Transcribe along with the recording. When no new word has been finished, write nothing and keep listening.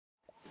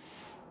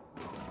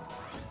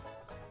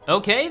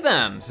Okay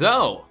then,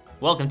 so,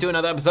 welcome to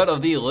another episode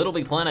of the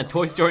LittleBigPlanet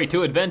Toy Story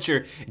 2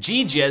 adventure.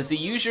 Gee, Jesse,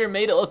 you sure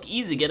made it look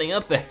easy getting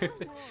up there.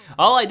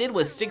 All I did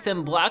was stick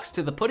them blocks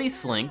to the putty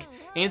slink.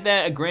 Ain't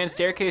that a grand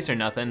staircase or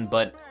nothing,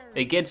 but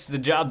it gets the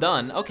job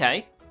done,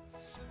 okay.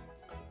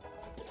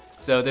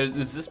 So there's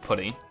this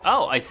putty.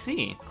 Oh, I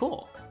see,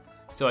 cool.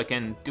 So I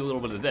can do a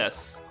little bit of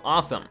this,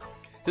 awesome.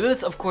 So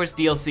this, of course,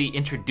 DLC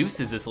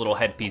introduces this little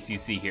headpiece you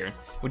see here,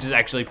 which is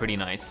actually pretty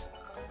nice.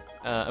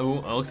 Oh,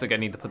 it looks like I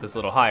need to put this a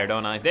little higher,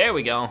 don't I? There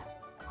we go.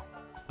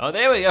 Oh,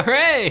 there we go,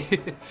 hooray!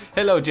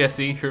 Hello,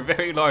 Jesse, you're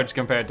very large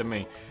compared to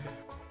me.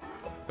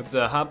 Let's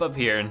hop up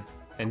here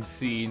and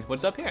see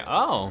what's up here.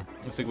 Oh,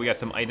 looks like we got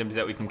some items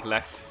that we can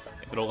collect.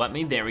 If it'll let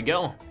me, there we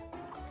go.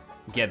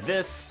 Get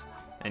this,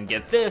 and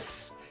get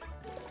this.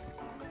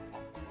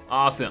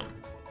 Awesome.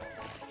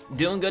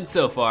 Doing good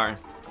so far.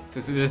 So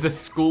there's a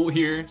school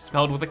here,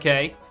 spelled with a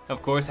K.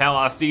 Of course, how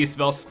else do you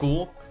spell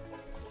school?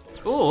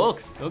 Ooh,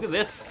 look at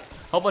this.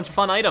 Whole bunch of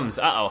fun items.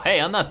 Uh-oh, hey,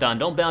 I'm not done.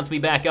 Don't bounce me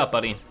back up,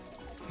 buddy.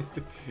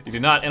 You do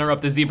not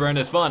interrupt the zebra in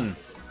his fun.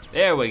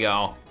 There we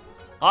go.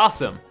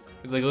 Awesome.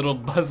 There's like a little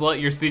Buzz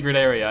Lightyear secret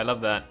area. I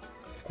love that.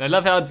 And I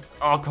love how it's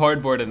all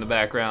cardboard in the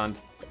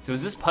background. So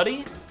is this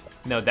putty?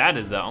 No, that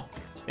is though.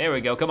 There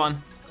we go, come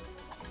on.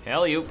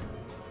 Hell-you.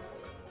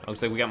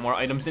 Looks like we got more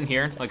items in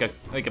here. Like a,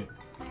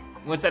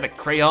 what's that, a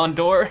crayon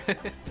door?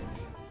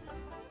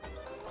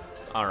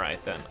 All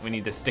right then, we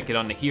need to stick it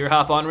onto here,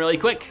 hop on really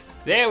quick.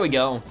 There we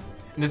go.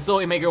 And just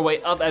slowly make our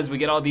way up as we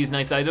get all these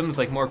nice items,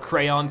 like more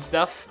crayon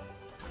stuff.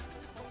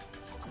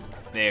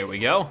 There we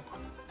go.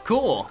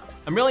 Cool,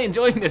 I'm really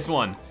enjoying this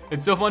one.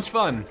 It's so much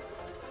fun.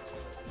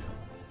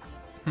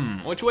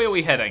 Which way are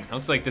we heading?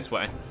 Looks like this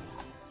way.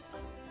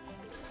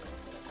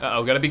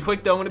 Uh-oh, gotta be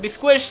quick though, I'm gonna be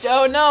squished.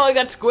 Oh no, I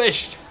got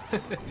squished.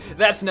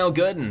 That's no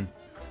good.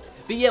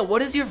 But yeah,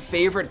 what is your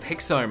favorite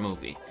Pixar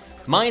movie?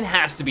 Mine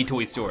has to be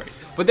Toy Story,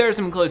 but there are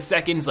some close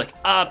seconds like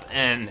Up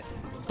and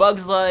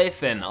Bug's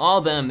Life and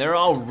all them. They're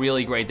all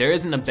really great. There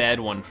isn't a bad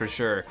one for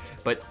sure,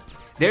 but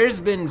there's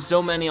been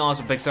so many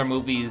awesome Pixar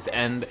movies,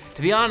 and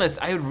to be honest,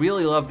 I would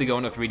really love to go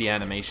into 3D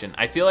animation.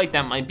 I feel like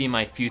that might be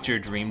my future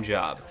dream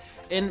job,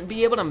 and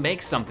be able to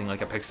make something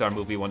like a Pixar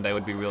movie one day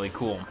would be really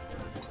cool.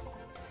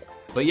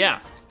 But yeah.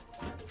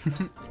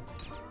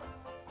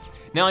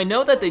 Now I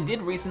know that they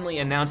did recently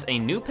announce a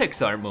new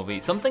Pixar movie,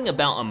 something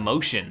about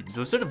emotions. It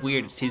was sort of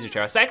weird, it's teaser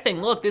trailer. Zach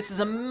thing, look, this is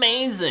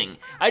amazing.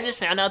 I just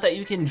found out that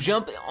you can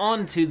jump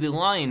onto the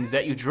lines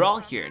that you draw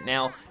here.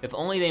 Now, if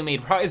only they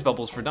made prize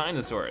bubbles for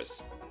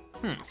dinosaurs.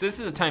 So this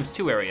is a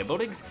 ×2 area.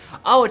 Bodeg's,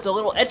 oh, it's a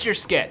little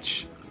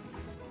Etch-a-Sketch.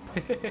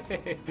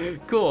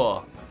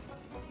 Cool.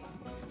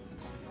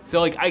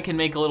 So like I can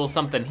make a little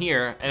something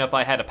here, and if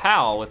I had a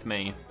pal with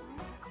me,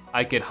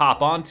 I could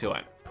hop onto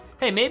it.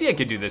 Hey, maybe I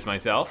could do this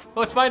myself.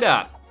 Let's find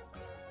out.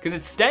 Cause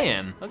it's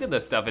staying. Look at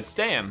this stuff, it's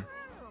staying.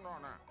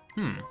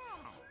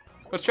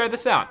 Let's try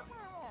this out.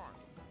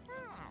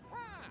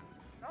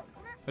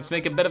 Let's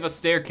make a bit of a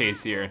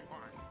staircase here.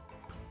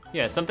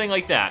 Yeah, something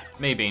like that,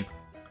 maybe.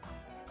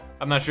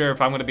 I'm not sure if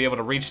I'm gonna be able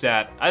to reach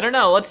that. I don't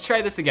know, let's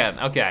try this again,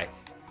 okay.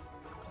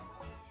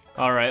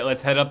 All right,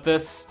 let's head up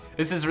this.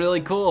 This is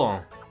really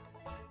cool.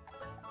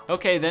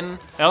 Okay then,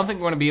 I don't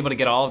think we're gonna be able to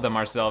get all of them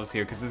ourselves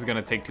here because this is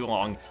gonna take too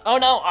long. Oh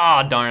no,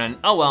 oh darn it.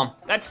 Oh well,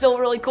 that's still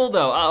really cool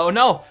though. Oh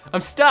no,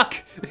 I'm stuck.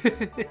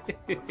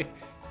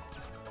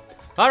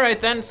 All right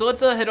then, so let's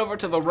head over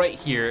to the right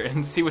here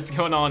and see what's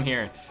going on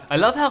here. I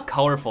love how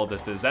colorful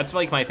this is. That's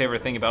like my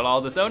favorite thing about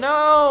all this. Oh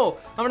no,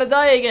 I'm gonna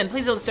die again.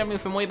 Please don't start me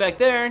from way back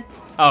there.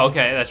 Oh,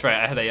 okay, that's right,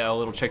 I had a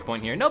little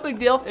checkpoint here. No big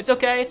deal, it's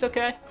okay, it's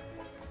okay.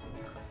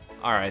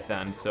 All right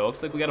then, so it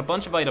looks like we got a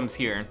bunch of items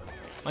here.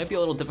 Might be a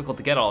little difficult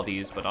to get all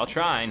these, but I'll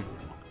try.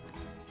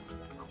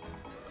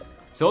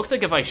 So it looks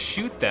like if I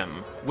shoot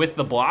them with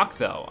the block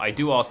though, I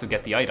do also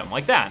get the item,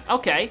 like that.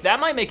 Okay, that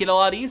might make it a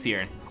lot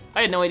easier.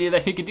 I had no idea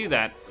that you could do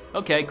that.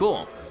 Okay,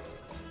 cool.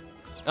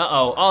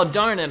 Uh-oh, oh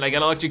darn it, I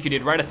got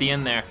electrocuted right at the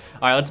end there.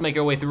 All right, let's make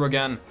our way through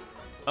again.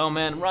 Oh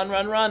man, run,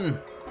 run, run.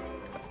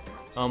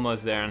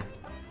 Almost there.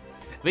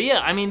 But yeah,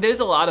 I mean, there's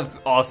a lot of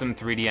awesome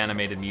 3D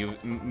animated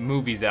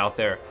movies out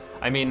there.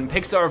 I mean,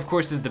 Pixar, of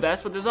course, is the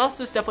best, but there's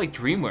also stuff like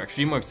DreamWorks.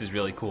 DreamWorks is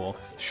really cool.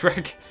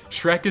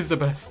 Shrek is the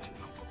best.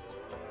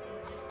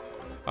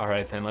 All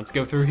right, then, let's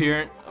go through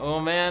here.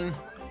 Oh, man.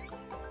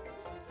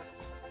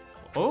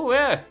 Oh,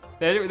 yeah,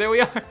 there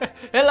we are.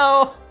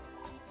 Hello.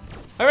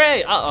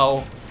 Hooray,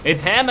 uh-oh.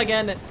 It's Ham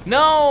again.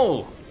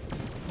 No.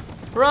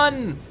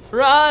 Run,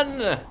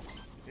 run.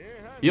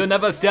 You'll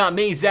never stop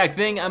me, Zach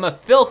Thing. I'm a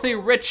filthy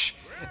rich,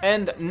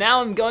 and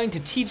now I'm going to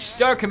teach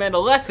Star Command a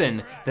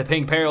lesson. The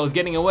pink peril is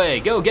getting away.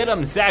 Go get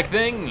him, Zach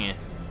Thing.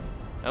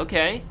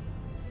 Okay.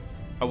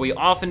 Are we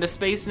off into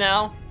space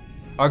now?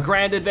 Our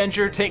grand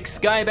adventure takes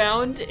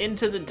skybound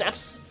into the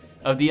depths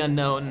of the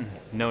unknown,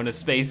 known as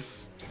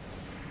space.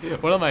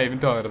 What am I even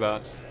talking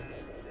about?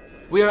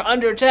 We are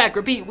under attack.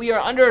 Repeat, we are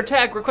under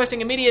attack,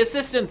 requesting immediate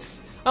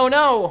assistance. Oh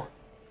no.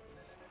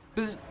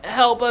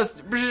 Help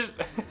us.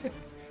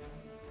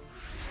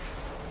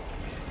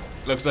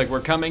 Looks like we're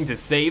coming to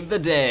save the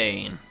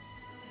day.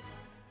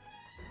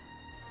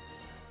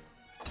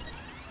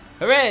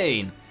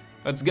 Hooray!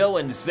 Let's go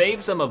and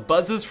save some of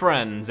Buzz's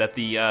friends at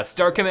the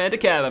Star Command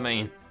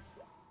Academy.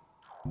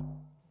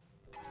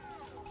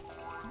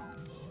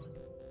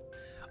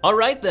 All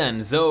right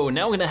then, so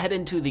now we're gonna head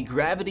into the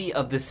gravity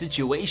of the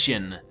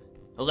situation.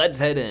 Let's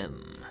head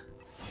in.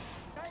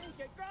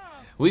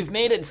 We've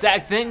made it,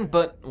 Sack Thing,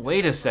 but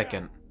wait a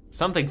second.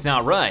 Something's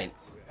not right.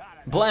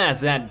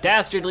 Blast, that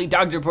dastardly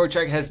Dr.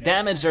 Porkchop has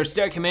damaged our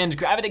Star Command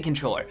gravity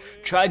controller.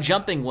 Try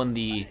jumping when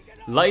the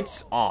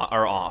lights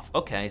are off.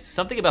 Okay, so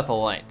something about the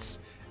lights.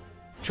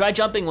 Try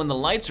jumping when the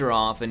lights are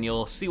off and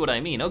you'll see what I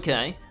mean,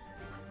 okay.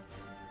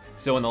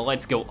 So when the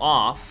lights go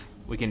off,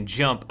 we can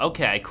jump.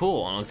 Okay,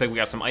 cool. And it looks like we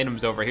got some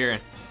items over here.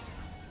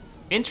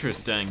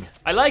 Interesting.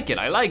 I like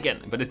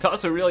it, but it's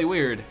also really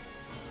weird.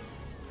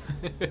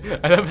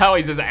 I love how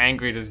he's just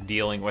angry just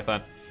dealing with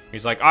it.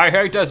 He's like, I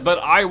hate this, but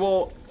I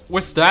will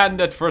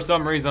withstand it for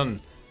some reason.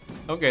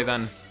 Okay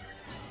then.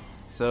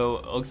 So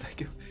it looks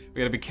like we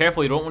gotta be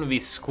careful, you don't wanna be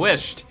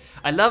squished.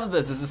 I love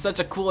this is such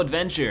a cool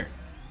adventure.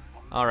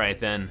 All right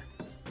then.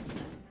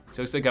 So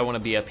it looks like I wanna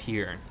be up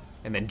here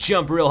and then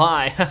jump real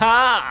high,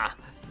 haha!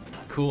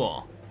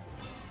 Cool.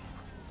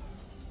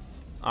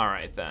 All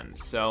right then,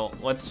 so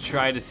let's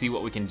try to see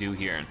what we can do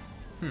here.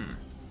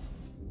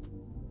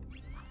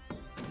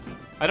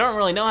 I don't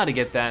really know how to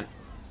get that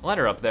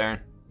letter up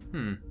there.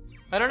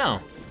 I don't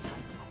know.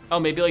 Oh,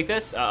 maybe like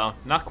this? Uh-oh,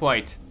 not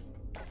quite.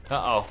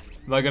 Uh-oh,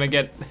 am I gonna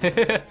get,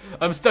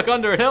 I'm stuck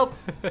under it, help!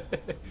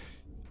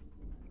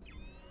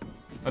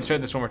 Let's try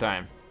this one more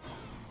time.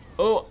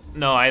 Oh,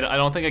 no, I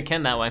don't think I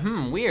can that way.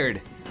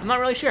 Weird, I'm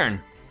not really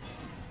sure.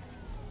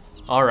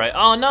 All right,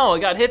 oh no, I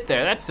got hit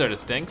there, that sort of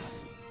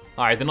stinks.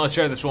 All right, then let's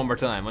try this one more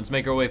time. Let's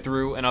make our way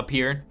through and up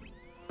here.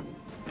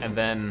 And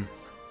then,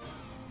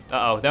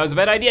 uh-oh, that was a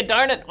bad idea,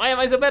 darn it. Why am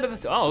I so bad at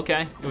this? Oh,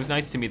 okay, it was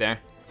nice to me there.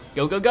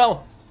 Go, go,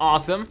 go,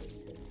 awesome.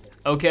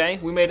 Okay,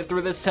 we made it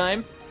through this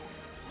time.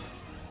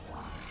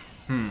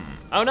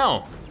 Oh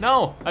no,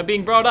 no, I'm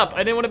being brought up.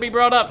 I didn't want to be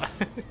brought up.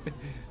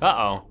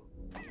 Uh-oh,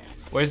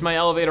 where's my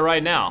elevator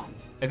right now?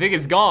 I think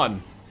it's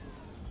gone.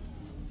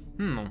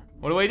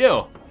 What do I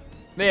do?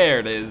 There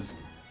it is.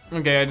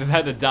 Okay, I just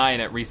had to die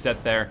and it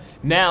reset there.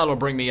 Now it'll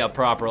bring me up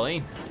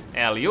properly.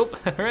 Alley-oop,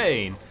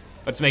 hooray.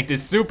 Let's make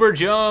this super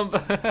jump.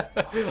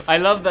 I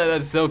love that,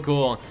 that's so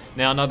cool.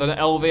 Now another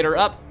elevator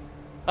up.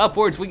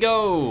 Upwards we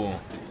go.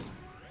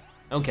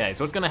 Okay,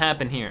 so what's gonna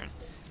happen here?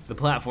 The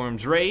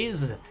platforms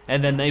raise,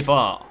 and then they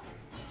fall.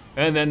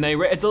 And then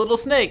it's a little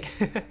snake.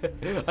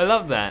 I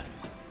love that.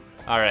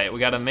 All right, we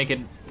gotta make it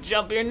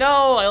jump here.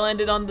 No, I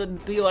landed on the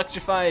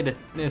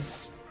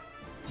electrifiedness.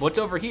 What's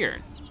over here?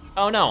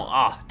 Oh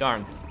no,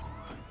 darn.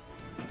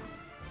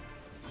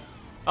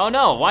 Oh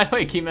no, why do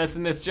I keep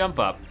messing this jump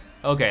up?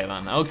 Okay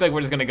then, it looks like we're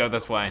just gonna go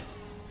this way.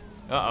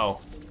 Uh-oh.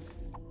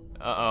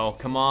 Uh-oh,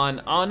 come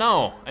on. Oh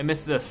no, I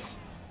missed this.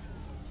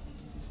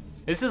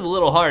 This is a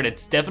little hard,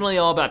 it's definitely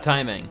all about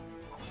timing.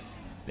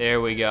 There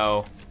we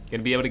go.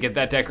 Gonna be able to get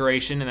that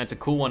decoration, and that's a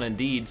cool one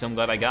indeed, so I'm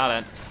glad I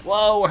got it.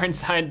 Whoa, we're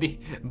inside the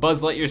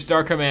Buzz Lightyear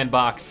Star Command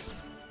box.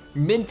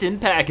 Mint in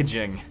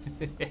packaging.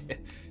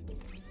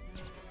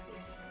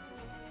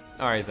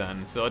 All right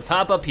then, so let's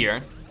hop up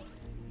here.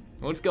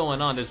 What's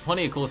going on? There's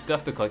plenty of cool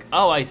stuff to click.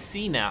 Oh, I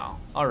see now.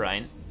 All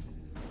right.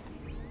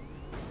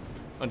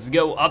 Let's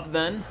go up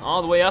then,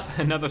 all the way up.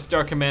 Another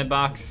Star Command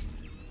box.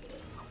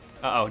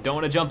 Uh-oh, don't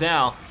want to jump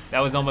now.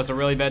 That was almost a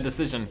really bad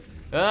decision.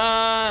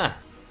 How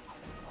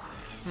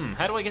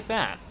do I get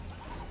that?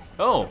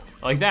 Oh,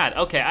 like that.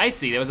 Okay, I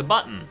see, there was a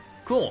button.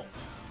 Cool.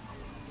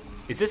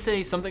 Is this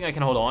something I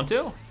can hold on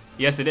to?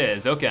 Yes, it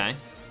is, okay.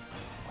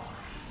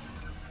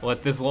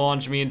 Let this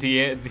launch me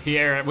into the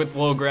air with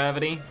low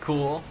gravity.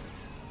 Cool.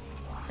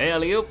 Hey,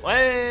 alley-oop,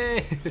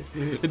 hey!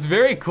 It's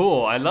very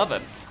cool, I love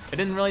it. I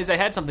didn't realize I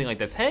had something like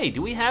this. Hey,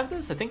 do we have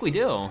this? I think we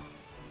do.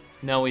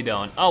 No, we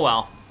don't. Oh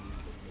well.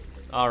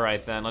 All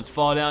right then, let's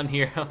fall down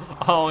here.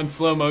 Oh, in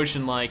slow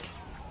motion like.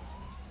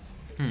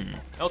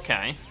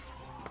 Okay.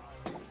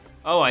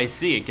 Oh, I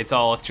see, it gets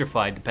all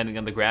electrified depending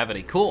on the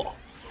gravity. Cool.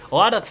 A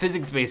lot of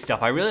physics-based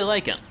stuff, I really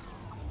like it.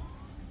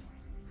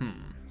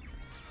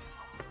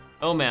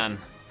 Oh man,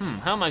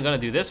 how am I gonna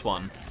do this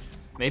one?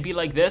 Maybe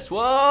like this,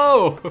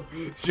 whoa!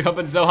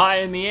 Jumping so high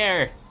in the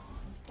air.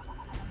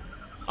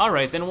 All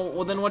right, then,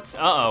 well then what's,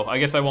 uh-oh, I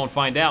guess I won't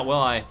find out, will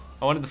I?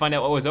 I wanted to find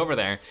out what was over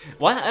there.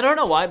 What, I don't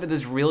know why, but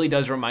this really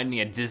does remind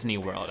me of Disney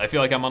World. I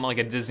feel like I'm on like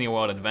a Disney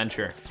World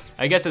adventure.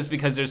 I guess it's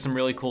because there's some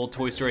really cool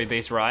Toy Story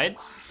based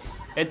rides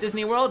at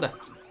Disney World.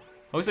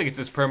 Looks like it's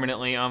just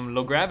permanently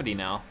low gravity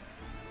now.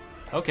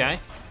 Okay.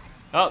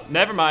 Oh,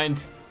 never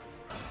mind.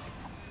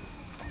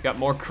 Got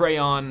more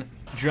crayon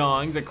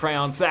drawings, a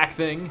crayon sack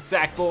thing,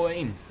 sack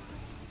boy.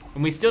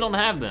 And we still don't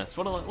have this,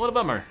 what a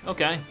bummer,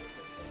 okay.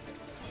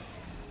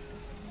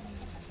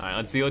 All right,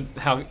 let's see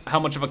how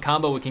much of a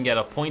combo we can get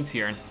of points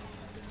here.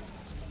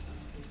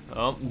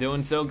 Oh,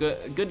 doing so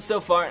good so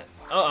far.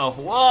 Uh-oh,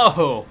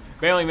 whoa!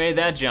 Barely made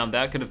that jump,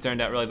 that could have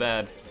turned out really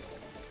bad.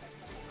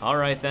 All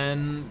right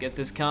then, get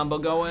this combo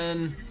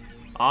going.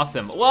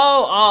 Awesome, whoa,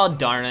 oh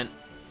darn it.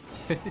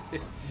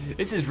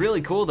 This is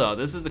really cool though,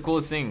 this is the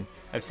coolest thing.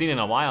 I've seen in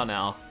a while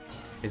now,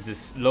 is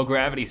this low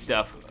gravity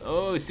stuff.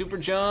 Oh, super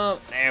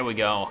jump, there we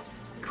go,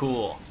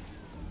 cool.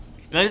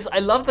 And I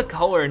love the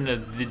color and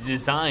the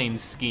design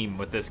scheme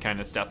with this kind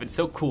of stuff. It's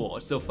so cool,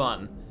 it's so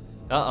fun.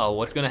 Uh-oh,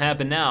 what's gonna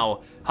happen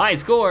now? High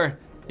score,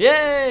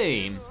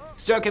 yay!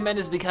 Star Command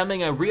is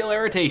becoming a real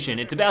irritation.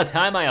 It's about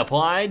time I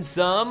applied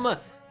some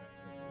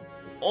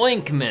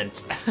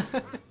ointment.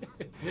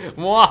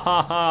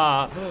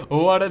 Wahaha,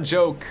 what a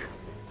joke.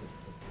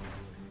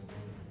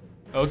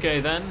 Okay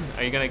then,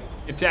 are you gonna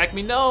attack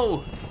me?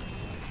 No!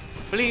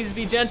 Please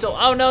be gentle.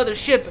 Oh no, the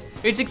ship,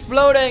 it's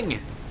exploding!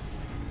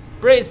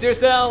 Brace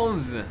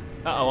yourselves!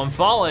 Uh-oh, I'm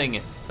falling.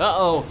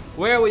 Uh-oh,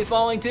 where are we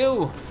falling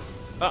to?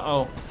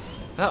 Uh-oh,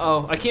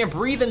 uh-oh, I can't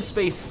breathe in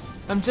space.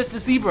 I'm just a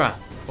zebra.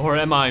 Or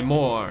am I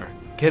more?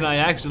 Can I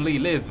actually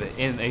live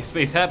in a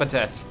space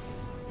habitat?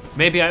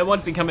 Maybe I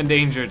won't become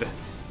endangered.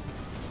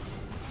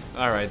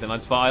 All right, then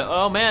let's fall.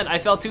 Oh man, I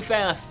fell too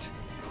fast.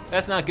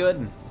 That's not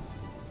good.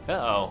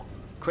 Uh-oh,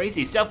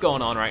 crazy stuff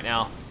going on right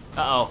now.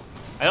 Uh-oh,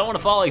 I don't want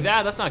to fall like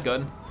that, that's not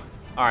good.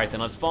 All right, then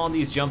let's fall on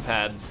these jump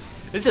pads.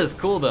 This is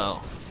cool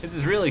though. This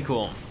is really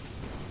cool.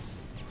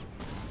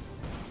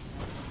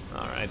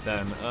 All right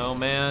then, oh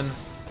man.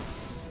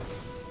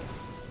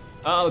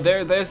 Oh,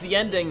 there's the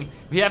ending.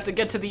 We have to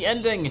get to the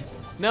ending.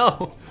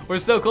 No, we're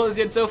so close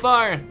yet so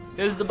far.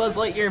 There's the Buzz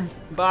Lightyear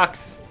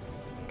box.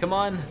 Come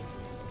on,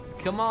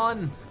 come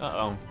on.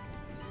 Uh-oh,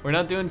 we're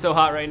not doing so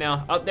hot right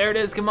now. Oh, there it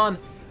is, come on.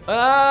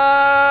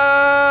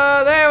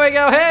 There we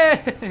go,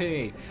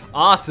 hey!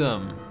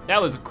 Awesome,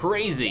 that was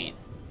crazy.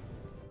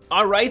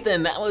 All right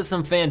then, that was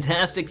some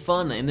fantastic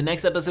fun. In the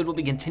next episode, we'll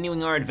be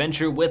continuing our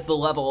adventure with the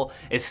level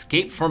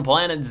Escape from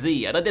Planet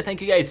Z. I'd like to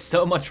thank you guys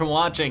so much for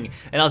watching,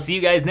 and I'll see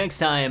you guys next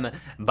time.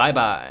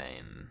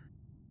 Bye-bye.